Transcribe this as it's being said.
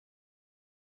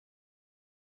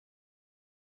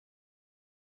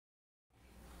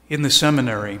In the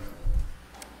seminary,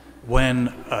 when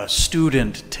a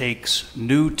student takes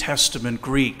New Testament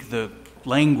Greek, the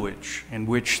language in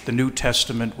which the New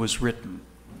Testament was written,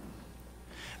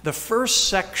 the first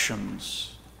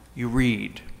sections you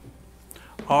read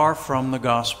are from the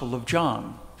Gospel of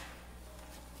John.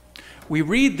 We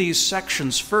read these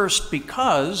sections first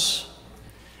because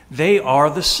they are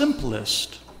the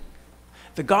simplest.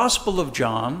 The Gospel of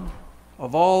John,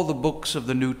 of all the books of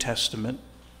the New Testament,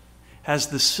 has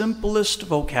the simplest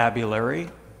vocabulary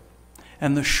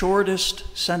and the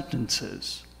shortest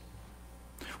sentences,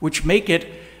 which make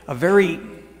it a very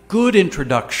good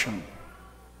introduction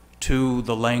to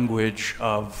the language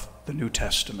of the New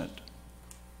Testament.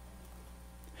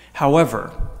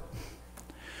 However,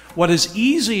 what is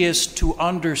easiest to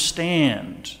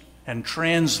understand and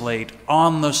translate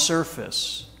on the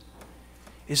surface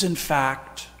is in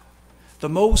fact the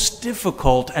most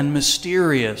difficult and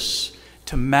mysterious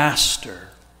to master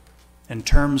in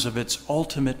terms of its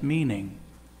ultimate meaning.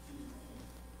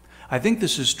 I think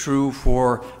this is true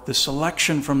for the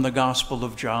selection from the Gospel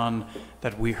of John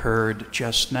that we heard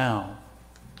just now.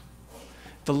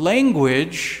 The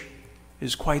language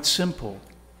is quite simple.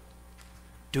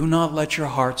 Do not let your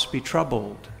hearts be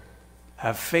troubled.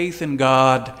 Have faith in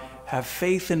God, have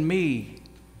faith in me.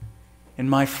 In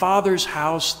my Father's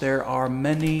house there are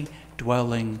many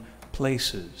dwelling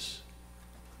places.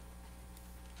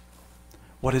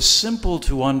 What is simple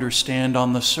to understand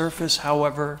on the surface,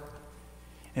 however,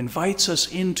 invites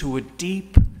us into a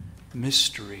deep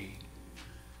mystery.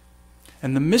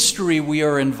 And the mystery we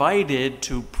are invited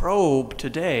to probe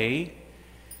today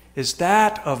is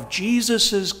that of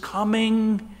Jesus'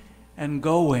 coming and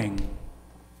going.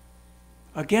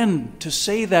 Again, to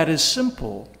say that is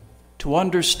simple. To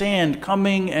understand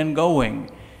coming and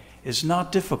going is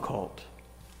not difficult.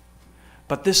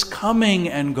 But this coming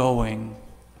and going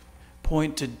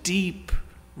point to deep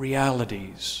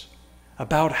realities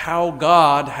about how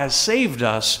God has saved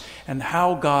us and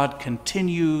how God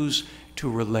continues to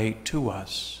relate to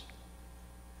us.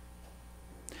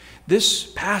 This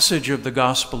passage of the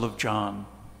Gospel of John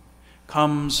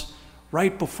comes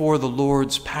right before the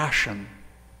Lord's Passion.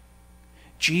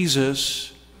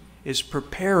 Jesus is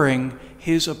preparing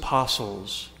his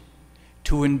apostles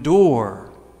to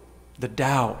endure the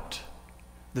doubt,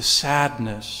 the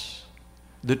sadness,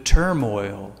 the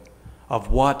turmoil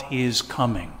of what is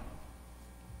coming.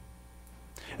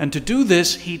 And to do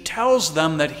this, he tells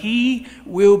them that he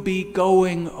will be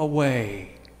going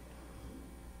away.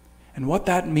 And what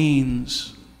that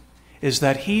means is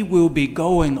that he will be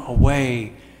going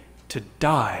away to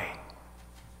die.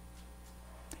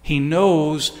 He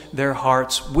knows their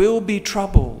hearts will be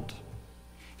troubled.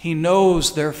 He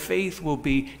knows their faith will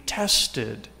be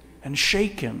tested and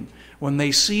shaken when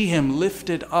they see him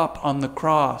lifted up on the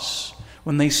cross,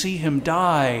 when they see him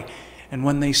die, and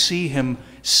when they see him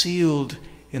sealed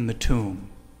in the tomb.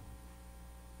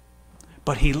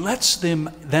 But he lets them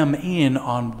in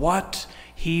on what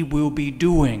he will be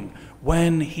doing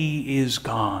when he is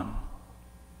gone.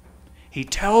 He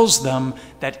tells them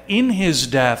that in his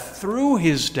death, through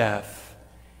his death,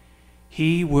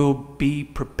 he will be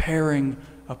preparing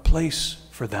a place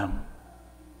for them,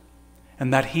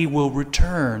 and that he will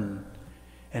return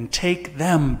and take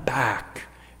them back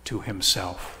to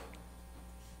himself.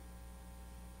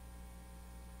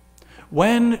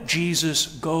 When Jesus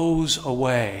goes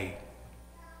away,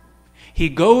 he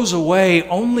goes away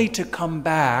only to come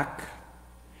back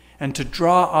and to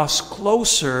draw us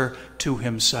closer to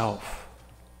himself.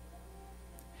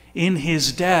 In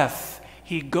his death,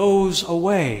 he goes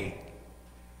away.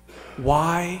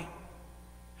 Why?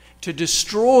 To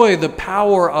destroy the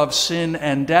power of sin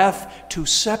and death, to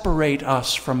separate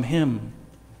us from him,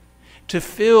 to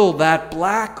fill that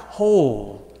black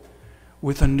hole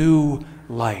with a new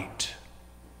light,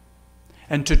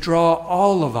 and to draw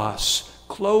all of us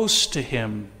close to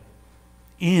him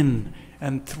in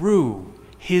and through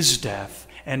his death,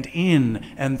 and in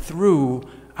and through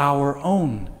our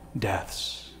own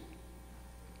deaths.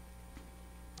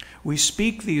 We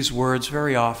speak these words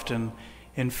very often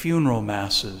in funeral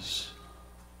masses.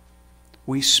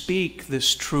 We speak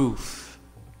this truth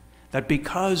that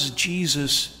because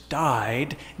Jesus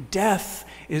died, death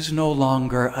is no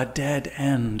longer a dead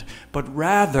end, but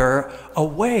rather a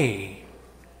way,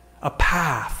 a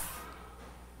path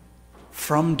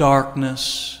from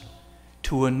darkness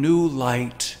to a new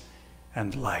light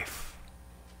and life.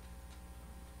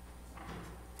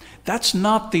 That's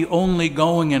not the only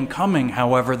going and coming,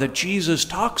 however, that Jesus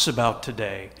talks about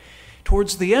today.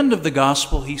 Towards the end of the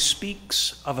gospel, he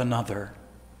speaks of another.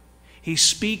 He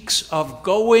speaks of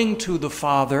going to the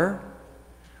Father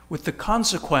with the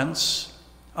consequence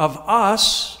of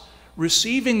us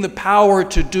receiving the power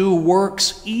to do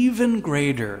works even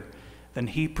greater than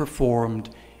he performed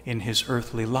in his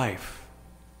earthly life.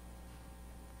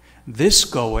 This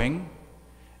going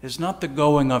is not the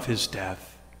going of his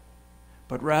death,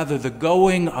 but rather the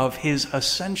going of his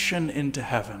ascension into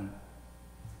heaven.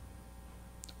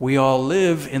 We all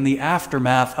live in the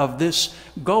aftermath of this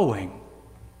going.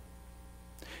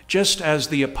 Just as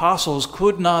the apostles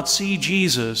could not see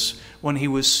Jesus when he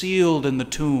was sealed in the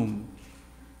tomb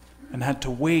and had to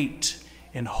wait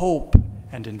in hope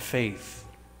and in faith,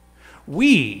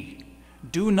 we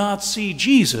do not see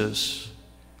Jesus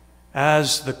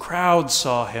as the crowd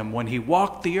saw him when he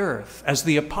walked the earth, as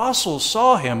the apostles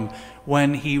saw him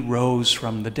when he rose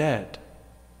from the dead.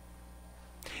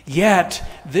 Yet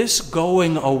this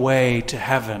going away to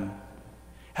heaven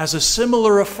has a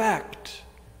similar effect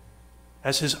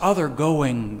as his other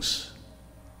goings.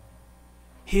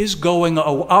 His going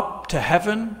up to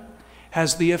heaven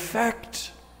has the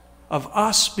effect of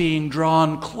us being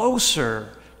drawn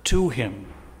closer to him,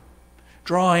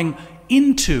 drawing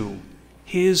into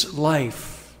his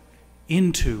life,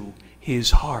 into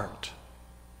his heart.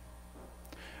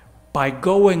 By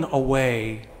going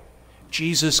away,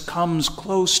 Jesus comes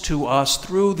close to us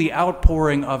through the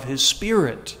outpouring of his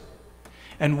Spirit,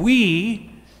 and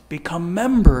we become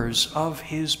members of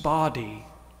his body.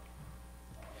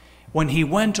 When he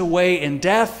went away in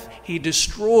death, he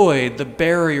destroyed the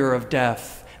barrier of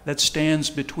death that stands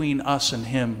between us and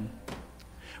him.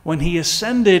 When he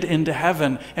ascended into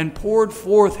heaven and poured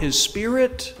forth his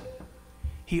Spirit,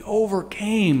 he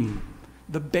overcame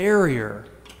the barrier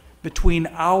between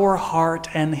our heart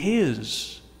and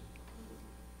his.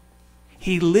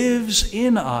 He lives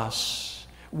in us.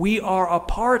 We are a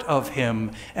part of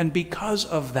him, and because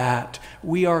of that,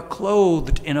 we are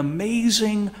clothed in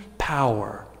amazing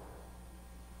power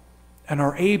and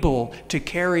are able to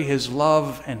carry his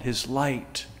love and his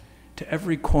light to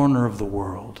every corner of the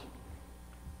world.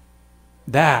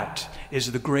 That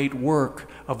is the great work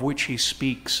of which he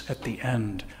speaks at the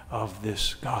end of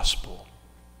this gospel.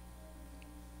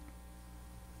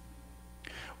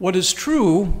 What is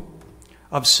true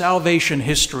of salvation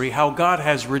history, how God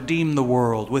has redeemed the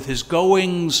world with his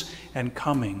goings and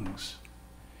comings,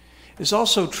 is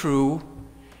also true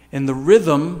in the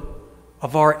rhythm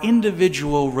of our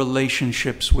individual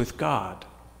relationships with God.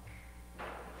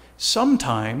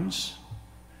 Sometimes,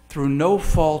 through no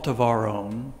fault of our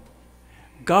own,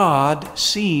 God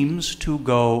seems to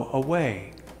go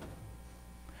away.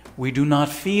 We do not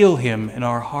feel him in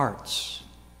our hearts.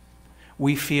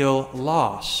 We feel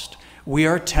lost. We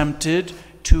are tempted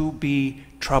to be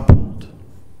troubled.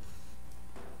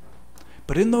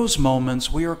 But in those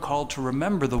moments, we are called to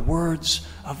remember the words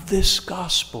of this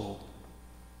gospel.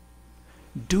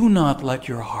 Do not let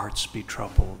your hearts be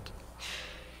troubled.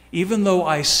 Even though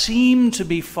I seem to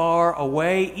be far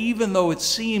away, even though it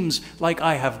seems like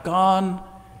I have gone,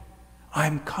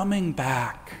 I'm coming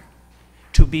back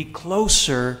to be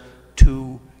closer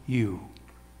to you.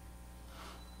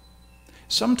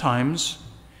 Sometimes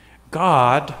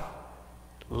God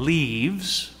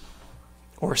leaves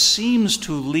or seems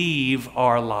to leave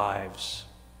our lives,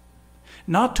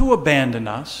 not to abandon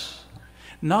us,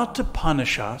 not to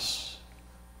punish us,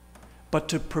 but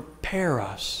to prepare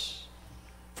us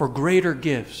for greater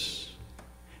gifts,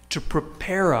 to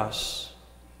prepare us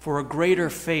for a greater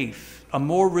faith, a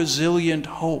more resilient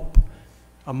hope,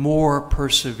 a more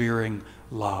persevering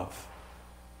love.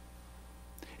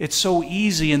 It's so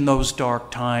easy in those dark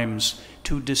times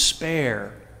to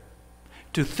despair,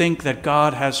 to think that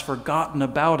God has forgotten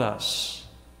about us.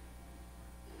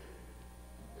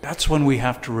 That's when we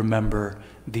have to remember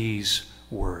these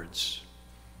words.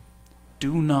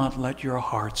 Do not let your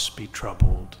hearts be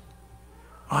troubled.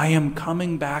 I am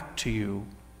coming back to you.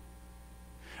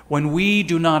 When we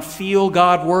do not feel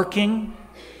God working,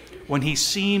 when he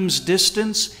seems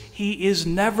distant, he is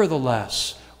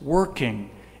nevertheless working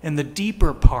in the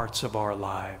deeper parts of our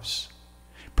lives,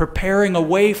 preparing a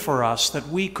way for us that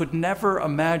we could never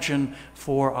imagine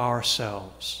for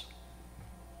ourselves.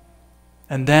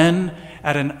 And then,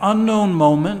 at an unknown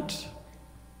moment,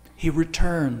 he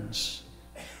returns.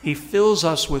 He fills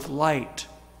us with light.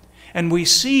 And we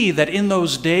see that in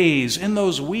those days, in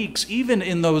those weeks, even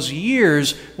in those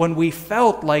years when we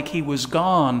felt like he was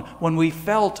gone, when we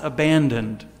felt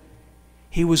abandoned,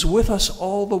 he was with us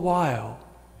all the while,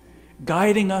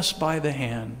 guiding us by the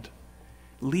hand,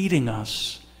 leading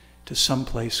us to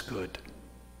someplace good.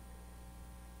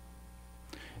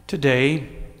 Today,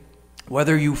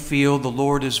 whether you feel the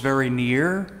Lord is very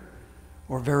near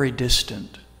or very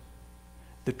distant,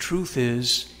 the truth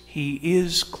is, he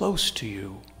is close to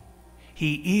you.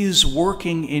 He is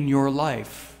working in your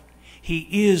life.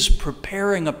 He is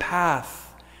preparing a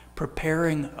path,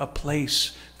 preparing a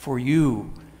place for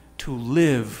you to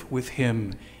live with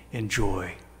him in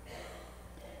joy.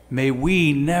 May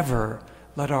we never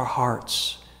let our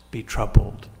hearts be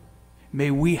troubled.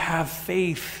 May we have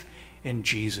faith in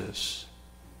Jesus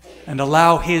and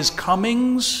allow his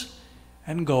comings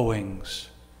and goings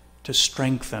to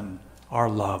strengthen our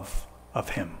love of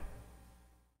him.